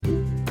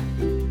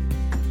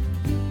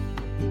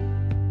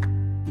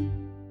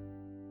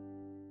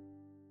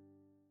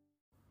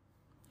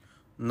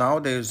Now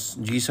this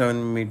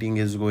G7 meeting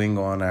is going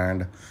on,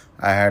 and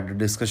I had a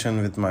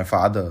discussion with my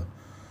father,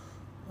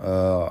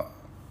 uh,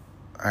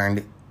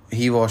 and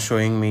he was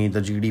showing me the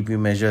GDP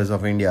measures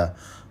of India,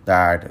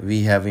 that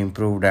we have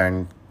improved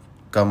and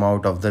come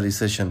out of the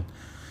recession.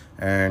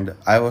 And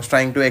I was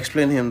trying to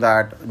explain him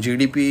that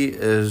GDP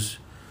is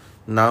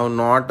now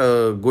not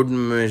a good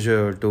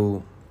measure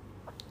to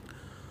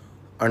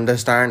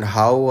understand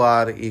how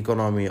our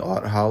economy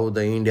or how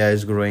the India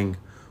is growing.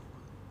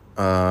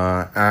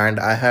 And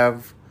I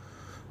have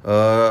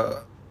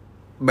uh,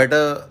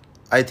 better.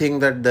 I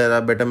think that there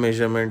are better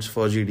measurements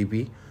for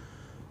GDP,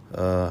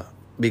 uh,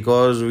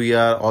 because we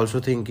are also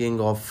thinking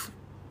of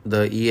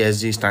the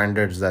ESG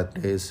standards, that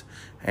is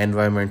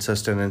environment,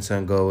 sustenance,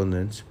 and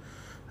governance,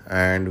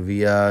 and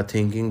we are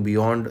thinking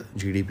beyond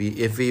GDP.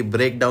 If we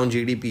break down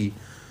GDP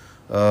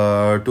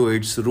to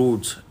its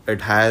roots,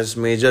 it has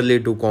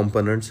majorly two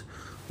components.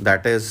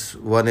 That is,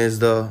 one is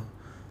the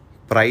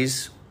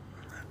price,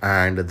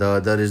 and the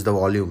other is the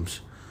volumes.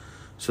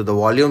 So the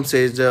volume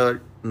says the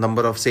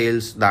number of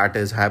sales that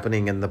is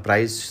happening, and the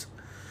price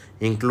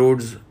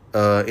includes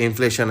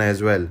inflation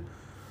as well.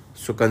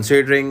 So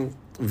considering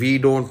we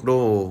don't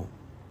know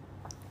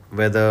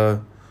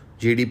whether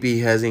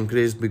GDP has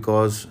increased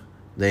because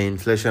the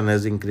inflation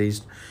has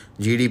increased,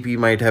 GDP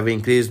might have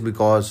increased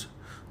because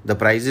the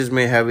prices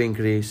may have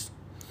increased,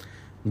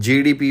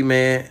 GDP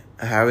may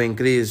have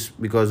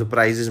increased because the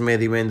prices may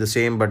remain the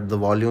same but the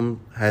volume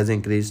has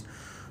increased.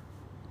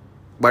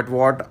 But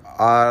what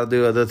are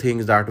the other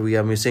things that we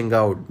are missing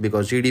out?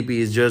 Because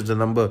GDP is just the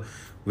number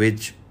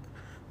which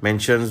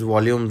mentions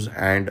volumes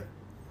and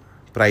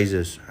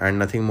prices and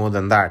nothing more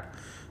than that.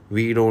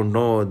 We don't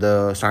know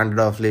the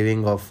standard of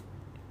living of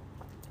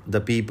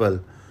the people.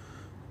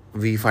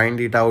 We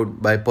find it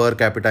out by per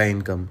capita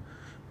income.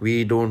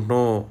 We don't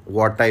know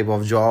what type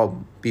of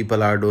job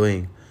people are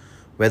doing,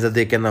 whether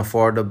they can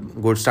afford a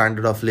good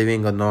standard of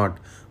living or not,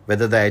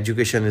 whether the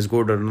education is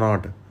good or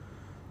not,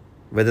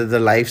 whether the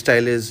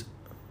lifestyle is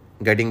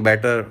getting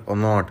better or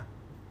not.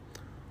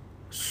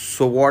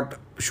 So, what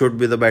should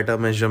be the better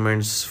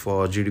measurements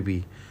for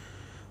GDP?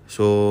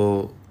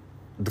 So,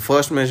 the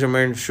first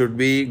measurement should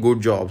be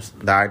good jobs,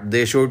 that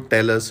they should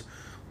tell us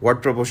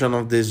what proportion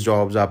of these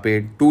jobs are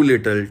paid too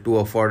little to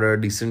afford a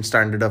decent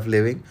standard of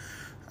living,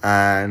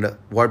 and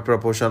what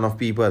proportion of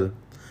people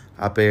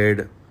are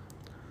paid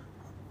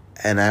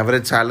an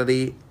average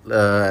salary.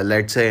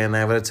 Let's say an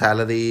average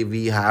salary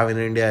we have in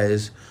India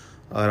is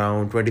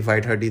around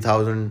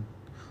 25-30,000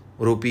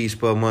 rupees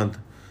per month.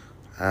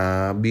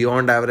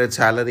 Beyond average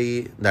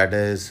salary, that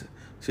is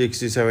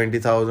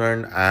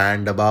 60-70,000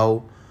 and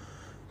above,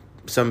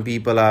 some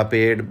people are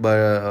paid by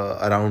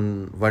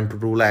around 1 to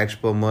 2 lakhs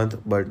per month,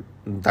 but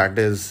that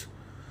is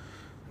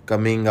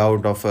coming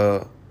out of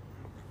a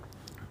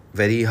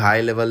very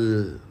high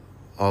level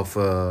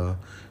of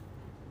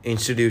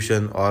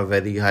institution or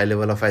very high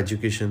level of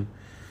education.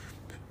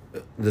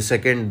 The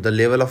second, the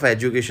level of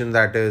education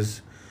that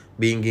is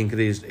being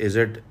increased, is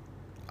it,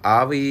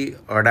 are we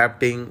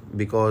adapting?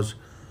 Because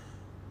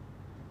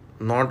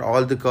not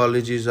all the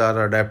colleges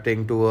are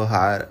adapting to a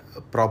high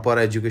proper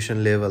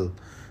education level,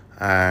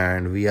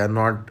 and we are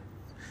not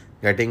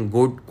getting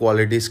good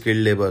quality skilled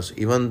labors.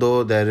 Even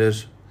though there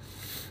is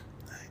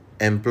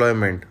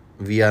employment,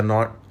 we are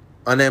not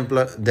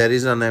unemployed. There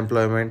is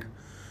unemployment,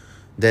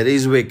 there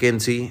is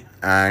vacancy,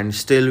 and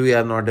still we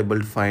are not able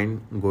to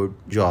find good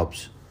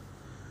jobs.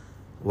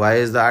 Why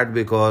is that?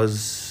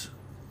 Because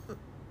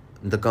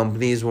the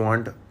companies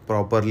want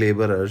proper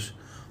laborers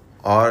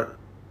or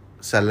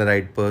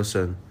salaried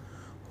person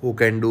who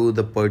can do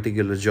the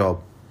particular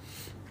job.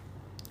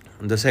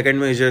 The second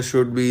measure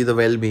should be the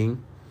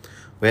well-being.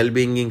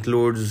 Well-being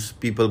includes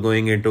people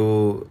going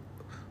into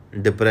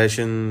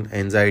depression,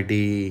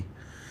 anxiety,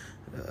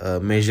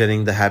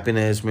 measuring the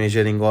happiness,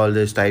 measuring all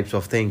these types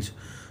of things.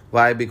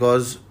 Why?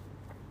 Because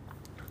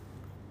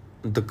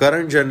the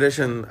current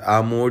generation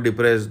are more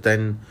depressed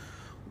than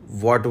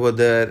what were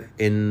there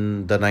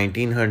in the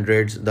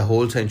 1900s, the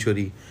whole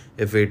century,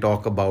 if we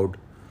talk about.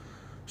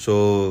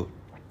 So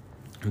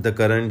the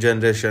current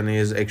generation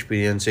is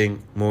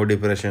experiencing more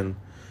depression,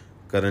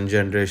 current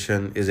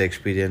generation is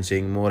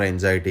experiencing more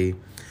anxiety.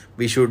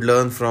 We should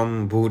learn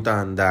from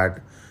Bhutan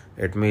that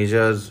it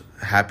has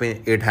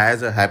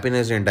a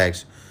happiness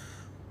index,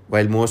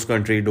 while most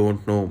countries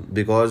don't know.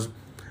 Because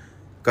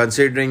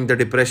considering the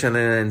depression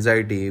and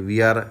anxiety,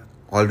 we are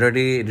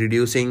already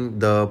reducing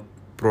the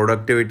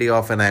productivity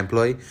of an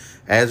employee,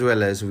 as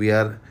well as we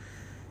are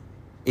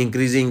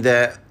increasing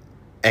the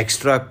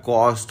extra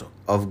cost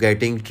of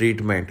getting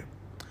treatment,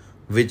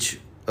 which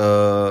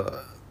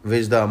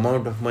which the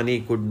amount of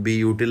money could be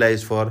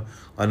utilized for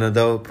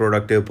another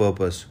productive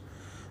purpose.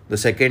 The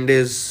second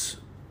is,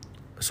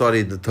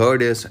 sorry, the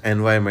third is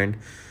environment.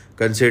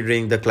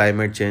 Considering the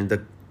climate change,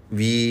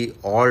 we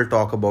all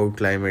talk about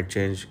climate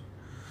change,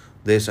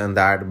 this and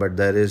that, but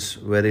there is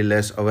very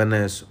less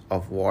awareness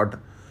of what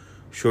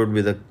should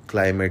be the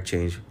climate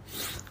change.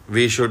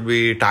 We should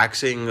be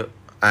taxing,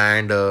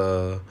 and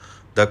the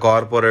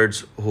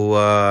corporates who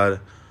are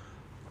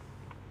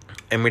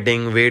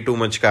emitting way too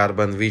much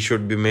carbon, we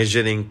should be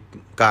measuring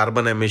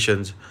carbon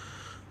emissions,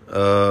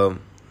 uh,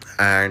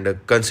 and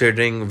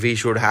considering we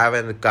should have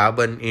a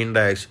carbon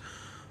index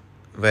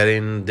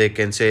wherein they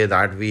can say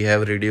that we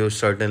have reduced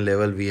certain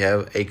level, we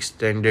have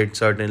extended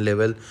certain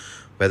level,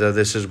 whether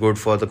this is good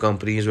for the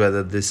companies,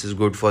 whether this is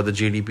good for the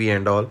GDP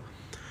and all.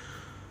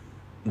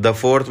 The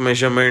fourth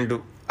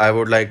measurement I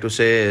would like to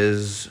say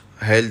is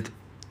health.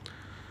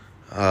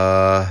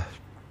 uh,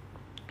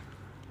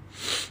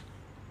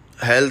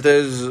 Health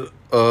is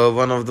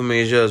one of the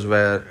measures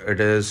where it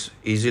is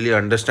easily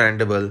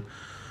understandable,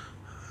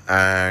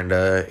 and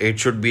it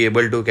should be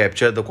able to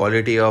capture the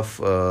quality of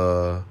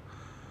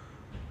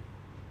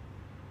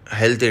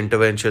health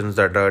interventions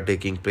that are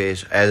taking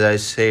place. As I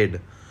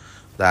said,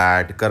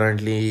 that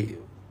currently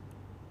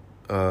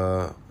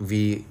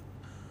we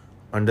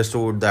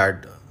understood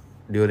that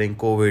during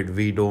COVID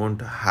we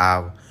don't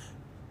have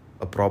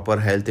a proper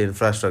health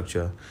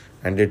infrastructure,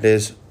 and it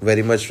is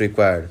very much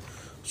required.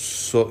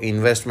 So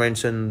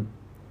investments in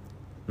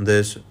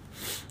this,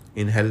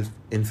 in health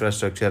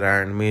infrastructure,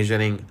 and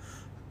measuring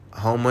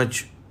how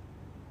much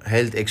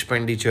health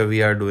expenditure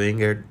we are doing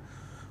it,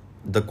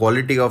 the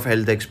quality of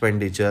health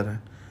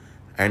expenditure,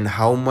 and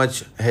how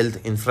much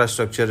health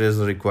infrastructure is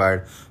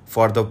required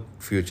for the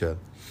future.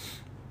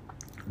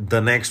 The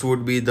next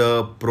would be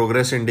the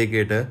progress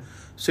indicator,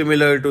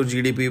 similar to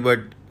GDP, but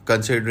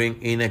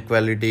considering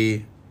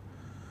inequality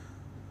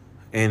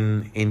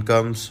in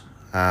incomes,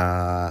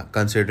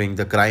 considering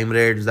the crime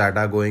rates that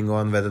are going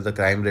on, whether the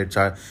crime rates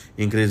are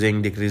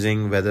increasing,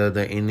 decreasing, whether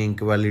the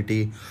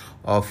inequality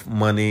of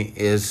money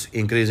is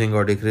increasing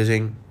or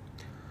decreasing,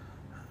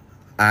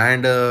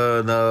 and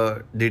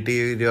the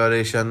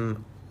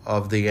deterioration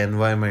of the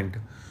environment,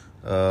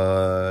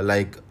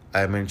 like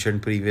I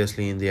mentioned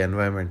previously in the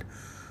environment,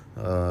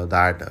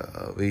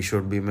 that we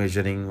should be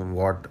measuring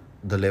what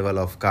the level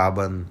of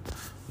carbon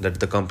that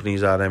the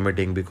companies are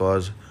emitting,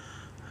 because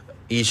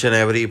each and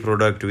every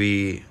product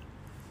we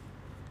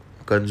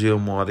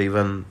consume, or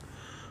even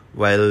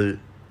while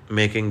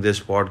making this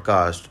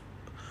podcast,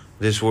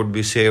 this would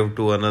be saved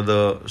to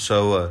another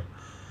server,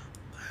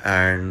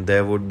 and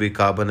there would be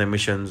carbon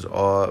emissions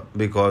or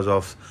because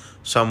of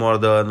some or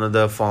the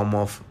another form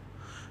of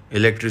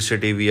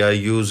electricity we are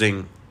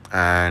using.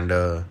 And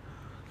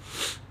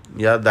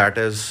yeah, that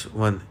is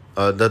one.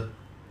 The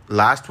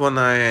last one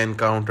I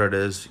encountered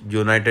is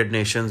United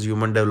Nations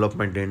Human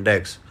Development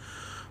Index,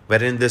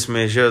 wherein this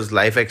measures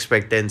life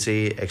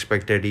expectancy,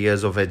 expected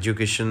years of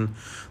education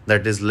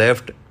that is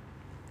left,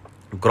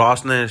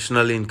 gross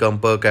national income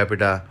per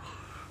capita,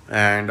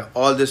 and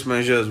all these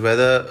measures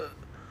whether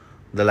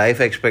the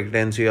life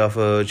expectancy of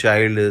a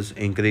child is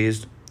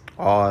increased,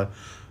 or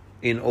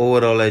in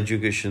overall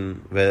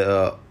education,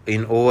 where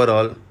in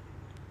overall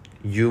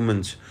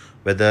humans,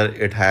 whether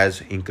it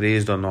has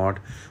increased or not,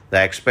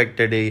 the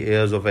expected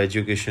years of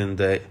education,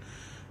 the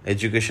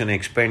education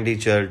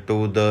expenditure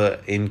to the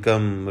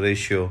income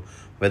ratio,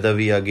 whether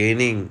we are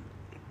gaining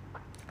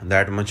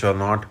that much or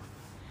not.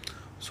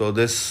 So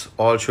this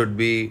all should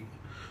be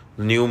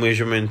new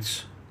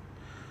measurements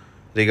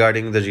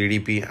regarding the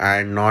GDP,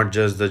 and not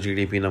just the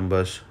GDP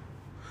numbers.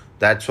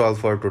 That's all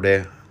for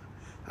today.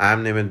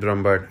 I'm Nimit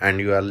Brahmbhatt, and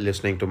you are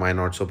listening to my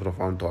not so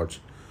profound thoughts.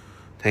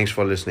 Thanks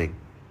for listening.